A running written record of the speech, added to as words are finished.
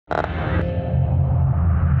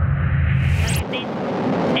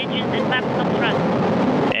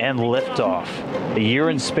And liftoff. A year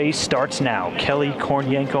in space starts now. Kelly,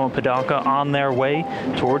 Kornienko, and Padalka on their way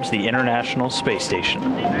towards the International Space Station.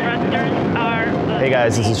 Hey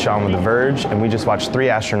guys, this is Sean with The Verge, and we just watched 3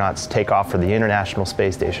 astronauts take off for the International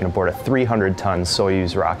Space Station aboard a 300-ton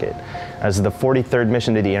Soyuz rocket. This is the 43rd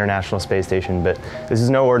mission to the International Space Station, but this is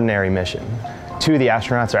no ordinary mission. 2 of the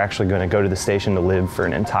astronauts are actually going to go to the station to live for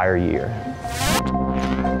an entire year.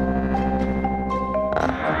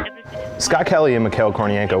 Scott Kelly and Mikhail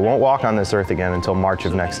Kornienko won't walk on this Earth again until March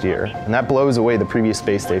of next year, and that blows away the previous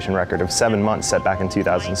space station record of 7 months set back in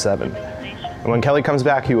 2007. And when Kelly comes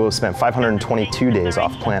back, he will have spent 522 days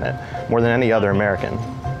off planet, more than any other American.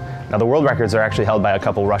 Now, the world records are actually held by a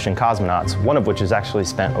couple Russian cosmonauts, one of which has actually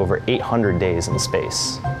spent over 800 days in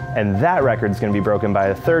space. And that record is going to be broken by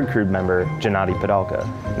a 3rd crew member, Gennady Padalka.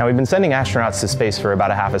 Now, we've been sending astronauts to space for about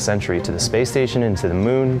a half a century, to the space station and to the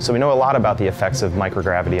moon, so we know a lot about the effects of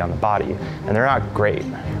microgravity on the body, and they're not great.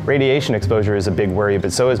 Radiation exposure is a big worry,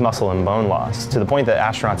 but so is muscle and bone loss, to the point that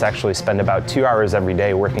astronauts actually spend about 2 hours every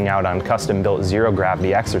day working out on custom-built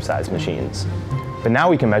zero-gravity exercise machines. But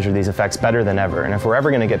now we can measure these effects better than ever, and if we're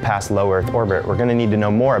ever going to get past low Earth orbit, we're going to need to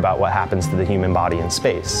know more about what happens to the human body in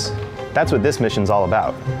space. That's what this mission's all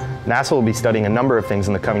about. NASA will be studying a number of things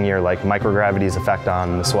in the coming year, like microgravity's effect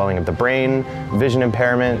on the swelling of the brain, vision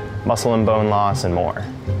impairment, muscle and bone loss, and more.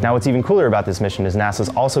 Now, what's even cooler about this mission is NASA's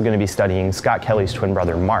also going to be studying Scott Kelly's twin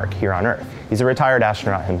brother, Mark, here on Earth. He's a retired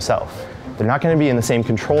astronaut himself. They're not going to be in the same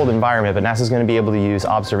controlled environment, but NASA's going to be able to use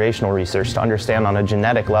observational research to understand on a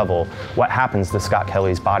genetic level what happens to Scott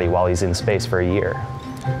Kelly's body while he's in space for a year.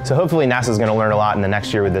 So hopefully NASA's going to learn a lot in the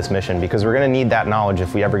next year with this mission, because we're going to need that knowledge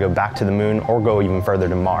if we ever go back to the moon or go even further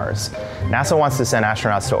to Mars. NASA wants to send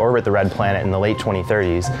astronauts to orbit the red planet in the late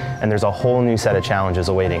 2030s, and there's a whole new set of challenges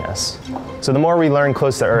awaiting us. So the more we learn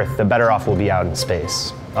close to Earth, the better off we'll be out in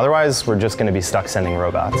space. Otherwise, we're just going to be stuck sending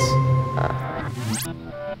robots.